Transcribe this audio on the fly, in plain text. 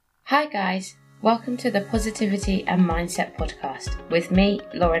Hi guys, welcome to the Positivity and Mindset podcast with me,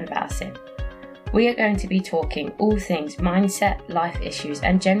 Lauren Bowsim. We are going to be talking all things mindset, life issues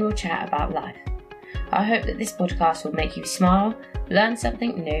and general chat about life. I hope that this podcast will make you smile, learn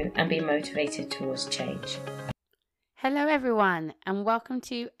something new and be motivated towards change. Hello everyone and welcome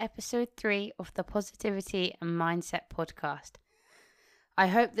to episode 3 of the Positivity and Mindset podcast. I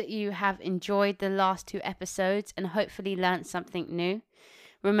hope that you have enjoyed the last 2 episodes and hopefully learned something new.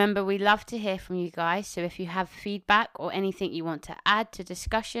 Remember, we love to hear from you guys, so if you have feedback or anything you want to add to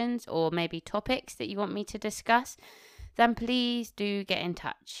discussions or maybe topics that you want me to discuss, then please do get in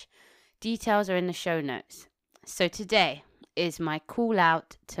touch. Details are in the show notes. So today is my call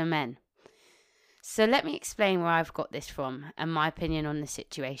out to men. So let me explain where I've got this from and my opinion on the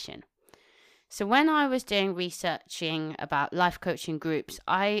situation. So when I was doing researching about life coaching groups,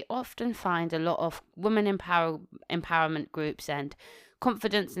 I often find a lot of women empowerment groups and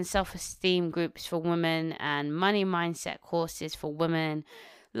confidence and self-esteem groups for women and money mindset courses for women.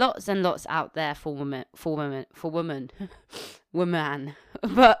 Lots and lots out there for women, women,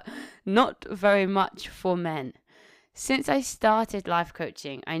 but not very much for men. Since I started life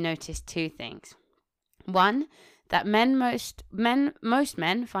coaching, I noticed 2 things. One, that most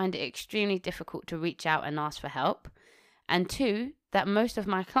men find it extremely difficult to reach out and ask for help. And 2, that most of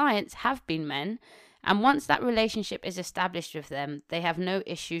my clients have been men, and once that relationship is established with them, they have no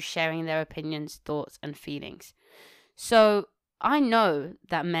issue sharing their opinions, thoughts, and feelings. So I know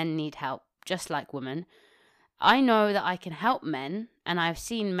that men need help, just like women. I know that I can help men, and I've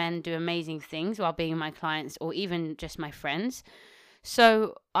seen men do amazing things while being my clients or even just my friends.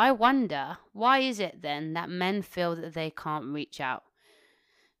 So I wonder, why is it then that men feel that they can't reach out?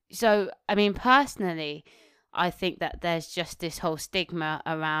 So, personally, I think that there's just this whole stigma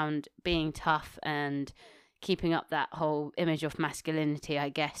around being tough and keeping up that whole image of masculinity, I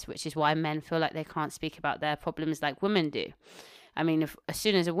guess, which is why men feel like they can't speak about their problems like women do. As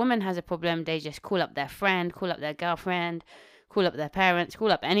soon as a woman has a problem, they just call up their friend, call up their girlfriend, call up their parents, call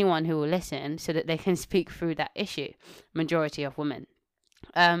up anyone who will listen so that they can speak through that issue. Majority of women.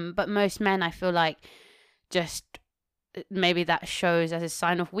 But most men, I feel like, just maybe that shows as a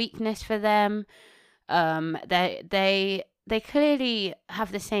sign of weakness for them. They clearly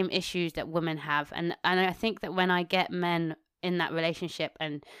have the same issues that women have, and I think that when I get men in that relationship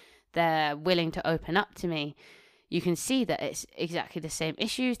and they're willing to open up to me, you can see that it's exactly the same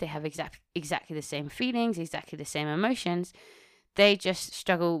issues. They have exactly the same feelings, exactly the same emotions. They just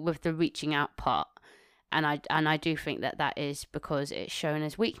struggle with the reaching out part, and I do think that is because it's shown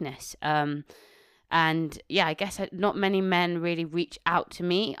as weakness. And yeah, I guess not many men really reach out to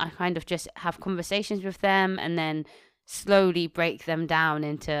me. I kind of just have conversations with them and then slowly break them down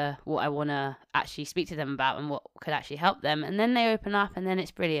into what I want to actually speak to them about and what could actually help them. And then they open up and then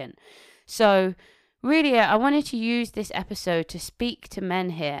it's brilliant. So really, I wanted to use this episode to speak to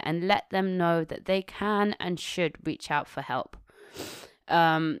men here and let them know that they can and should reach out for help.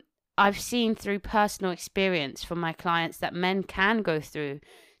 I've seen through personal experience from my clients that men can go through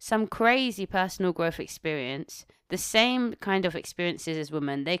some crazy personal growth experience, the same kind of experiences as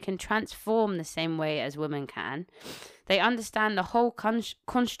women. They can transform the same way as women can. They understand the whole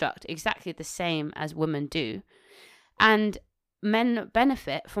construct exactly the same as women do. And men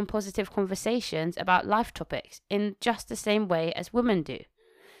benefit from positive conversations about life topics in just the same way as women do.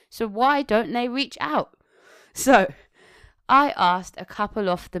 So why don't they reach out? So I asked a couple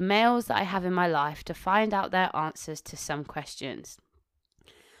of the males that I have in my life to find out their answers to some questions.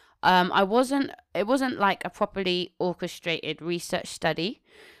 It wasn't like a properly orchestrated research study,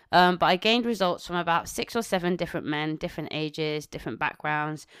 but I gained results from about 6 or 7 different men, different ages, different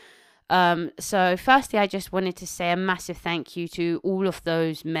backgrounds. So firstly, I just wanted to say a massive thank you to all of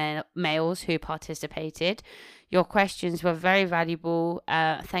those males who participated. Your questions were very valuable.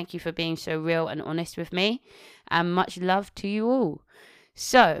 Thank you for being so real and honest with me, and much love to you all.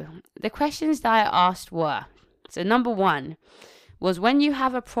 So the questions that I asked were, so number 1 was, when you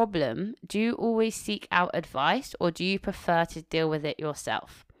have a problem, do you always seek out advice or do you prefer to deal with it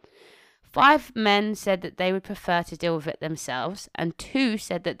yourself? 5 men said that they would prefer to deal with it themselves, and 2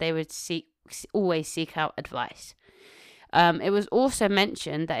 said that they would always seek out advice. It was also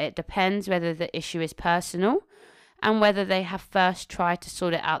mentioned that it depends whether the issue is personal and whether they have first tried to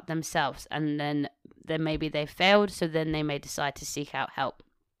sort it out themselves, and then maybe they failed, so then they may decide to seek out help.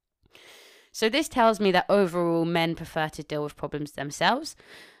 So this tells me that overall men prefer to deal with problems themselves.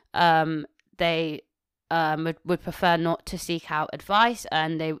 They would prefer not to seek out advice,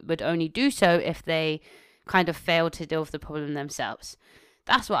 and they would only do so if they kind of fail to deal with the problem themselves.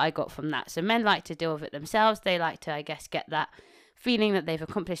 That's what I got from that. So men like to deal with it themselves. They like to, I guess, get that feeling that they've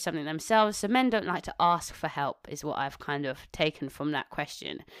accomplished something themselves. So men don't like to ask for help is what I've kind of taken from that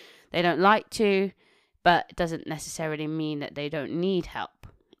question. They don't like to, but it doesn't necessarily mean that they don't need help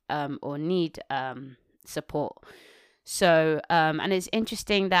or need support. So, and it's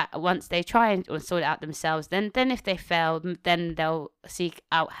interesting that once they try and sort it out themselves, then if they fail, then they'll seek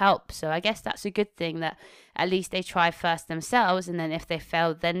out help. So I guess that's a good thing, that at least they try first themselves, and then if they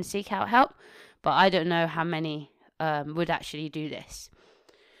fail, then seek out help. But I don't know how many would actually do this.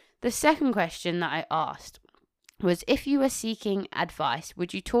 The second question that I asked was, if you were seeking advice,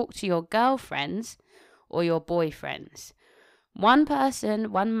 would you talk to your girlfriends or your boyfriends? One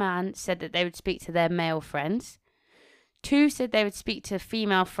man said that they would speak to their male friends. 2 said they would speak to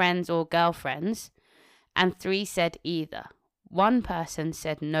female friends or girlfriends. And 3 said either. 1 person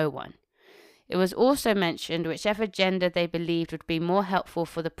said no one. It was also mentioned whichever gender they believed would be more helpful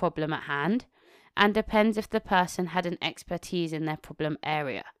for the problem at hand, and depends if the person had an expertise in their problem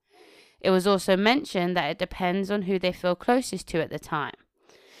area. It was also mentioned that it depends on who they feel closest to at the time.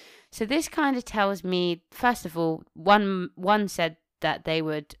 So this kind of tells me, first of all, one said that they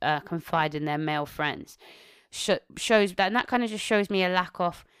would confide in their male friends. Shows that, and that kind of just shows me a lack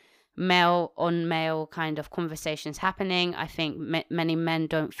of male on male kind of conversations happening. I think many men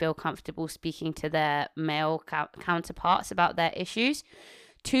don't feel comfortable speaking to their male counterparts about their issues.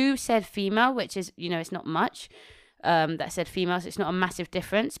 2 said female, which is, it's not much. That said female, so it's not a massive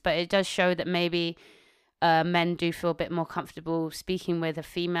difference, but it does show that maybe men do feel a bit more comfortable speaking with a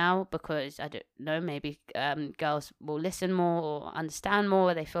female, because, I don't know, maybe girls will listen more or understand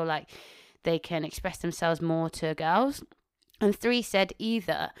more. They feel like they can express themselves more to girls. And 3 said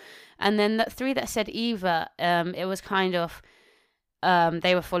either. And then the 3 that said either, it was kind of,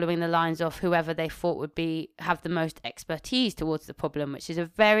 they were following the lines of whoever they thought would have the most expertise towards the problem, which is a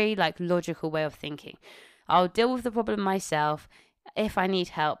very logical way of thinking. I'll deal with the problem myself. If I need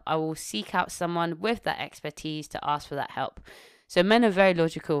help, I will seek out someone with that expertise to ask for that help. So men are very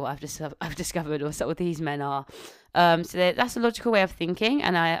logical, I've discovered, or so these men are. So that's a logical way of thinking,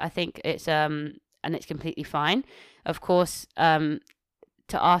 and I think it's completely fine. Of course, to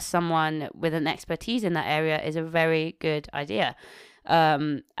ask someone with an expertise in that area is a very good idea.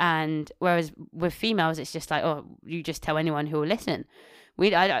 And whereas with females, it's just like, oh, you just tell anyone who will listen.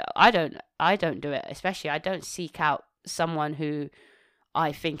 I don't do it. Especially, I don't seek out someone who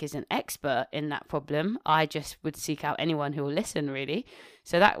I think is an expert in that problem. I just would seek out anyone who will listen, really.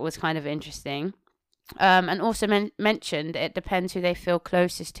 So that was kind of interesting. And also mentioned it depends who they feel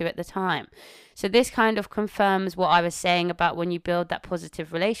closest to at the time. So this kind of confirms what I was saying about when you build that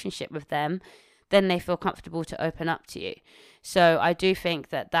positive relationship with them, then they feel comfortable to open up to you. So I do think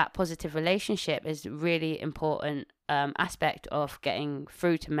that positive relationship is a really important aspect of getting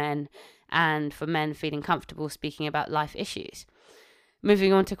through to men, and for men feeling comfortable speaking about life issues.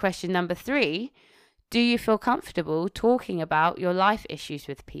 Moving on to question number 3, do you feel comfortable talking about your life issues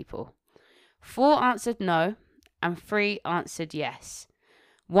with people? 4 answered no, and 3 answered yes.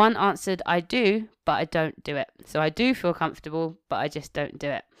 1 answered I do, but I don't do it. So I do feel comfortable, but I just don't do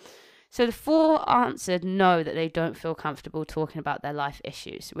it. So the 4 answered no, that they don't feel comfortable talking about their life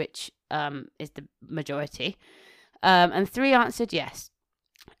issues, which is the majority. And 3 answered yes.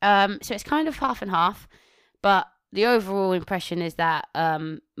 So it's kind of half and half, but the overall impression is that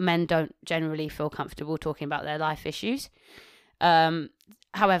men don't generally feel comfortable talking about their life issues.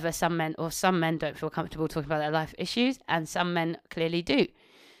 However, some men don't feel comfortable talking about their life issues, and some men clearly do.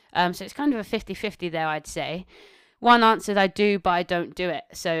 So it's kind of a 50-50 there, I'd say. 1 answered I do, but I don't do it.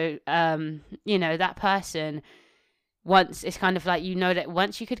 So, that person, it's kind of like, that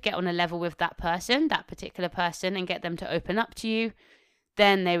once you could get on a level with that particular person, and get them to open up to you,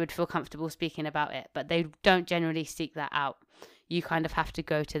 then they would feel comfortable speaking about it. But they don't generally seek that out. You kind of have to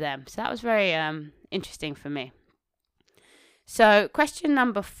go to them. So that was very interesting for me. So question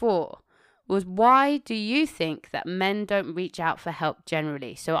number 4 was, why do you think that men don't reach out for help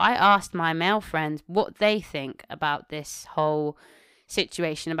generally? So I asked my male friends what they think about this whole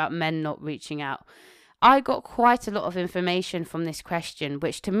situation about men not reaching out. I got quite a lot of information from this question,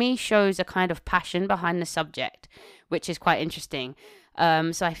 which to me shows a kind of passion behind the subject, which is quite interesting.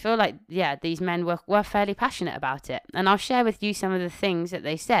 So I feel like, these men were fairly passionate about it. And I'll share with you some of the things that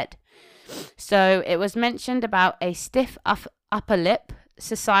they said. So it was mentioned about a stiff upper lip,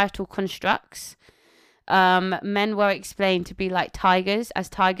 societal constructs. Men were explained to be like tigers, as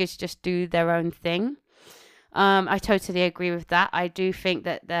tigers just do their own thing. I totally agree with that. I do think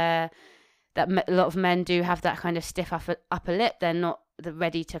that a lot of men do have that kind of stiff upper lip. They're not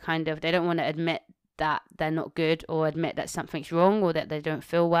ready to they don't want to admit that they're not good, or admit that something's wrong, or that they don't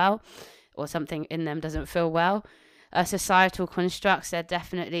feel well, or something in them doesn't feel well. Societal constructs, they're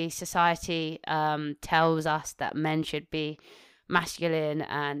definitely, society tells us that men should be masculine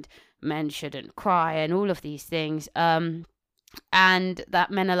and men shouldn't cry and all of these things. And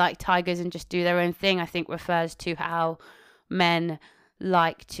that men are like tigers and just do their own thing, I think refers to how men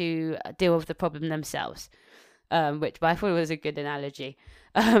like to deal with the problem themselves, which I thought was a good analogy,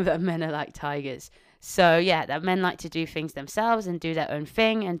 that men are like tigers. So yeah, that men like to do things themselves and do their own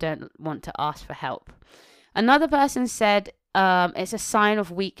thing and don't want to ask for help. Another person said it's a sign of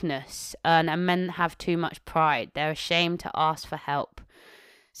weakness, and men have too much pride. They're ashamed to ask for help.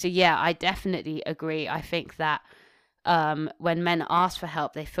 So yeah, I definitely agree. I think that when men ask for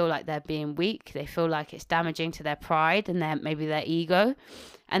help, they feel like they're being weak. They feel like it's damaging to their pride and maybe their ego,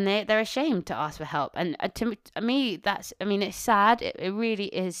 and they're ashamed to ask for help. And to me, it's sad. It really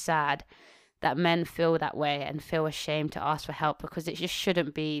is sad that men feel that way and feel ashamed to ask for help, because it just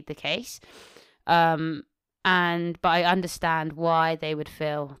shouldn't be the case. But I understand why they would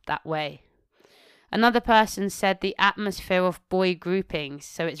feel that way. Another person said the atmosphere of boy groupings,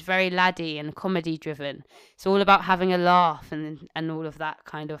 so it's very laddie and comedy driven. It's all about having a laugh and all of that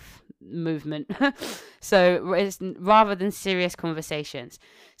kind of movement. So it's rather than serious conversations.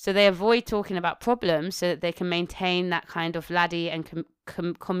 So they avoid talking about problems so that they can maintain that kind of laddie and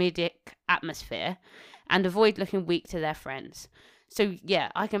comedic atmosphere and avoid looking weak to their friends. So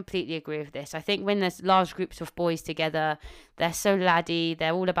yeah, I completely agree with this. I think when there's large groups of boys together, they're so laddie,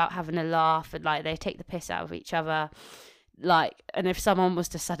 they're all about having a laugh, and like they take the piss out of each other. And if someone was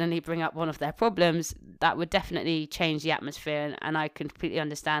to suddenly bring up one of their problems, that would definitely change the atmosphere, and I completely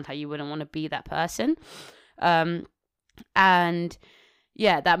understand how you wouldn't want to be that person. And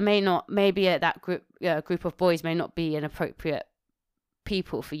yeah, that that group of boys may not be an appropriate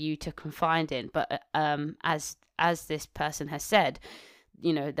people for you to confide in, but as this person has said,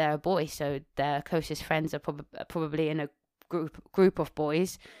 they're a boy, so their closest friends are probably in a group of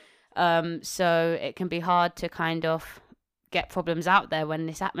boys, so it can be hard to kind of get problems out there when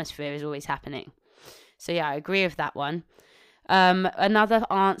this atmosphere is always happening. So yeah, I agree with that one. Another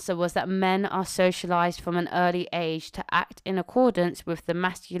answer was that men are socialized from an early age to act in accordance with the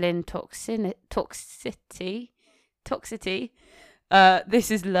masculine toxicity.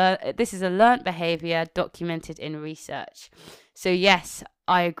 This is a learnt behavior documented in research. So yes,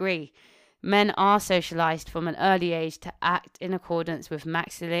 I agree. Men are socialized from an early age to act in accordance with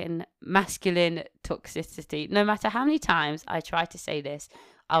masculine toxicity. No matter how many times I try to say this,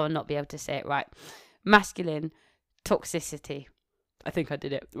 I will not be able to say it right. Masculine toxicity. I think I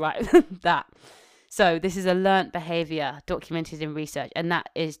did it right. That. So this is a learnt behavior documented in research, and that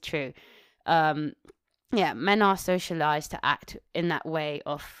is true. Yeah, men are socialized to act in that way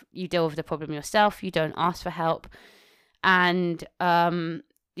of you deal with the problem yourself, you don't ask for help, and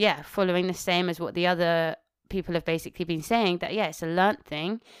following the same as what the other people have basically been saying, that it's a learnt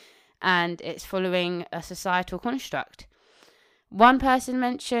thing and it's following a societal construct. One person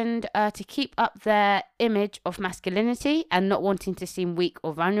mentioned to keep up their image of masculinity and not wanting to seem weak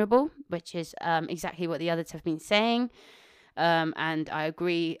or vulnerable, which is exactly what the others have been saying, and I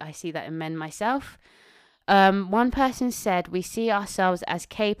agree. I see that in men myself. One person said, we see ourselves as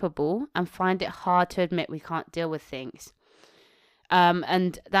capable and find it hard to admit we can't deal with things.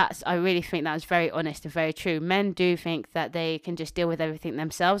 And I really think that was very honest and very true. Men do think that they can just deal with everything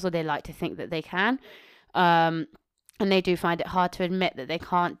themselves, or they like to think that they can. And they do find it hard to admit that they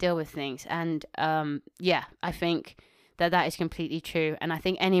can't deal with things. And I think that is completely true. And I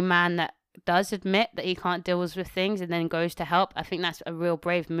think any man that does admit that he can't deal with things and then goes to help, I think that's a real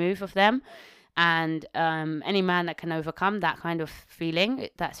brave move of them. And any man that can overcome that kind of feeling,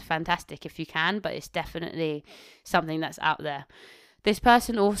 that's fantastic if you can, but it's definitely something that's out there. This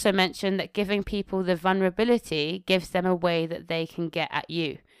person also mentioned that giving people the vulnerability gives them a way that they can get at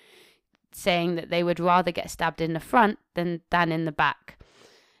you, saying that they would rather get stabbed in the front than in the back.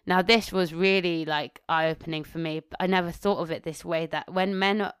 Now, this was really eye-opening for me. I never thought of it this way, that when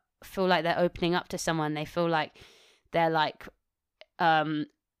men feel like they're opening up to someone, they feel like they're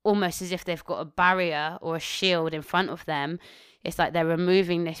almost as if they've got a barrier or a shield in front of them. It's like they're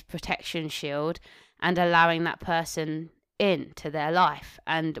removing this protection shield and allowing that person into their life.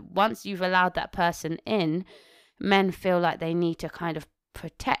 And once you've allowed that person in, men feel like they need to kind of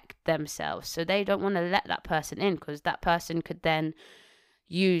protect themselves. So they don't want to let that person in, because that person could then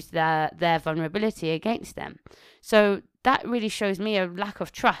use their vulnerability against them. So that really shows me a lack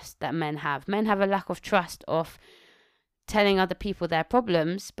of trust that men have. Men have a lack of trust of telling other people their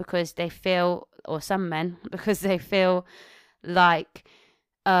problems because they feel, or some men, because they feel like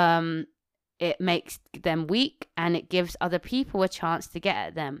it makes them weak and it gives other people a chance to get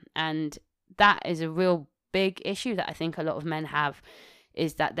at them. And that is a real big issue that I think a lot of men have,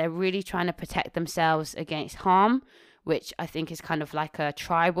 is that they're really trying to protect themselves against harm, which I think is kind of like a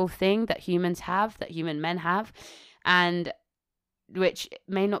tribal thing that human men have, and which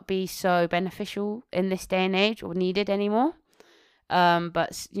may not be so beneficial in this day and age or needed anymore.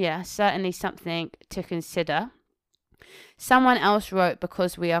 But yeah, certainly something to consider. Someone else wrote,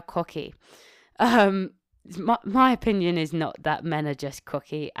 because we are cocky. My opinion is not that men are just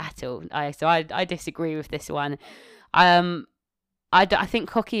cocky at all. I disagree with this one. I think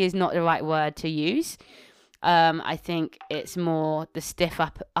cocky is not the right word to use. I think it's more the stiff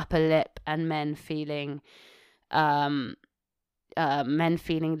upper lip and men feeling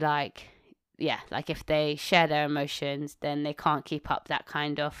like, like if they share their emotions, then they can't keep up that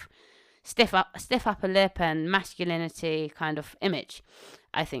kind of stiff upper lip and masculinity kind of image.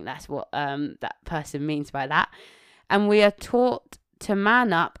 I think that's what that person means by that. And we are taught to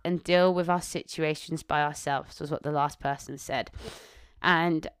man up and deal with our situations by ourselves, was what the last person said.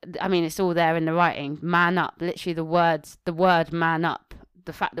 And I mean, it's all there in the writing. Man up, literally the word man up.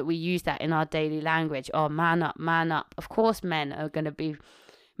 The fact that we use that in our daily language. Oh, man up, man up. Of course, men are going to be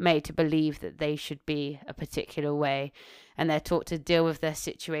made to believe that they should be a particular way, and they're taught to deal with their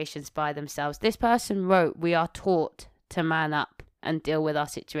situations by themselves. This person wrote, we are taught to man up and deal with our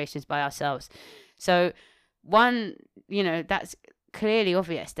situations by ourselves. So one, that's clearly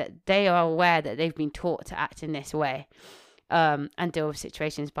obvious that they are aware that they've been taught to act in this way, and deal with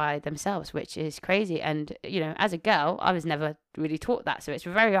situations by themselves, which is crazy. And, as a girl, I was never really taught that. So it's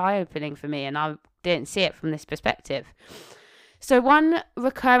very eye-opening for me, and I didn't see it from this perspective. So one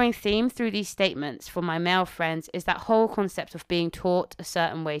recurring theme through these statements for my male friends is that whole concept of being taught a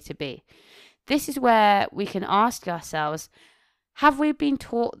certain way to be. This is where we can ask ourselves, have we been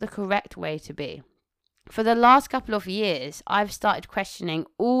taught the correct way to be? For the last couple of years, I've started questioning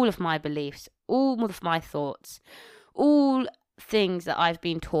all of my beliefs, all of my thoughts, all things that I've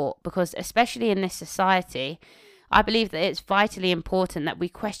been taught, because especially in this society, I believe that it's vitally important that we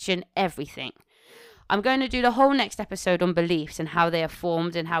question everything. I'm going to do the whole next episode on beliefs and how they are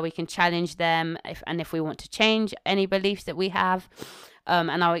formed and how we can challenge them if we want to change any beliefs that we have.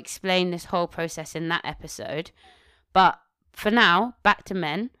 And I'll explain this whole process in that episode. But for now, back to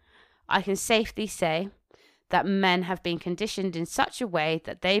men, I can safely say that men have been conditioned in such a way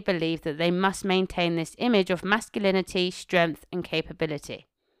that they believe that they must maintain this image of masculinity, strength, and capability.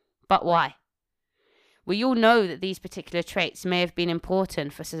 But why? We all know that these particular traits may have been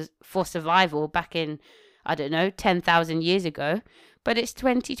important for survival back in, 10,000 years ago, but it's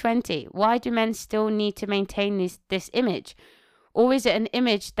 2020. Why do men still need to maintain this image? Or is it an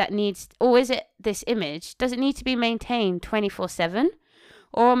image this image? Does it need to be maintained 24/7?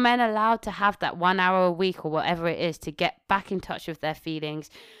 Or are men allowed to have that 1 hour a week or whatever it is to get back in touch with their feelings,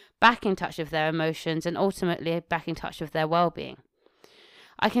 back in touch with their emotions, and ultimately back in touch with their well-being?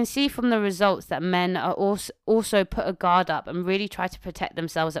 I can see from the results that men are also put a guard up and really try to protect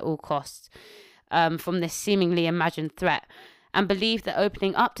themselves at all costs from this seemingly imagined threat, and believe that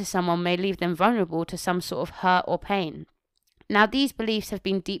opening up to someone may leave them vulnerable to some sort of hurt or pain. Now, these beliefs have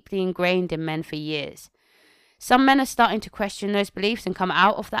been deeply ingrained in men for years. Some men are starting to question those beliefs and come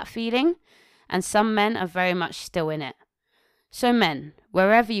out of that feeling, and some men are very much still in it. So men,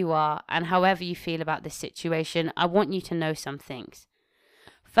 wherever you are and however you feel about this situation, I want you to know some things.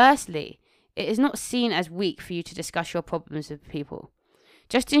 Firstly, it is not seen as weak for you to discuss your problems with people.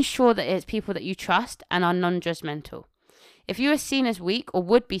 Just ensure that it's people that you trust and are non-judgmental. If you are seen as weak or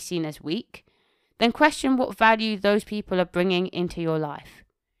would be seen as weak, then question what value those people are bringing into your life.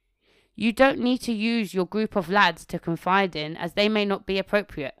 You don't need to use your group of lads to confide in, as they may not be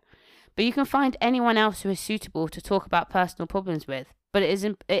appropriate, but you can find anyone else who is suitable to talk about personal problems with, but it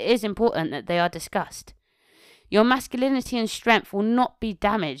is important that they are discussed. Your masculinity and strength will not be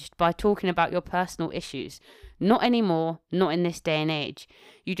damaged by talking about your personal issues. Not anymore, not in this day and age.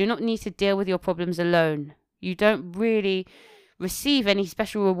 You do not need to deal with your problems alone. You don't really receive any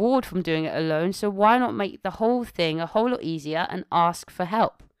special reward from doing it alone, so why not make the whole thing a whole lot easier and ask for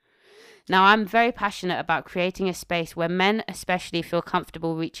help? Now, I'm very passionate about creating a space where men especially feel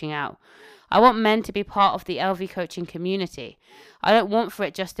comfortable reaching out. I want men to be part of the LV coaching community. I don't want for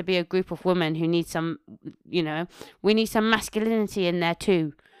it just to be a group of women who need some, we need some masculinity in there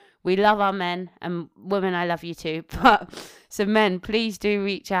too. We love our men, and women, I love you too. But so men, please do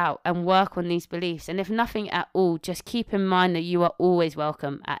reach out and work on these beliefs. And if nothing at all, just keep in mind that you are always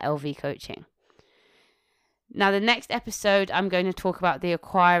welcome at LV Coaching. Now, the next episode, I'm going to talk about the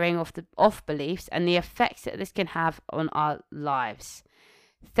acquiring of the off beliefs and the effects that this can have on our lives.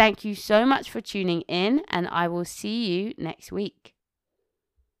 Thank you so much for tuning in, and I will see you next week.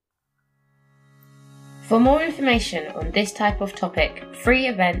 For more information on this type of topic, free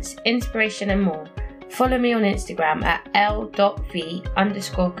events, inspiration and more, follow me on Instagram at l.v_coaching.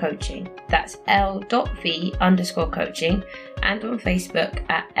 That's l.v_coaching, and on Facebook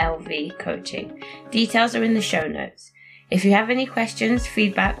at LV Coaching. Details are in the show notes. If you have any questions,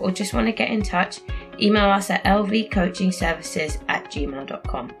 feedback, or just want to get in touch, email us at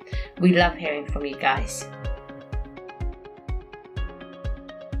lvcoachingservices@gmail.com. We love hearing from you guys.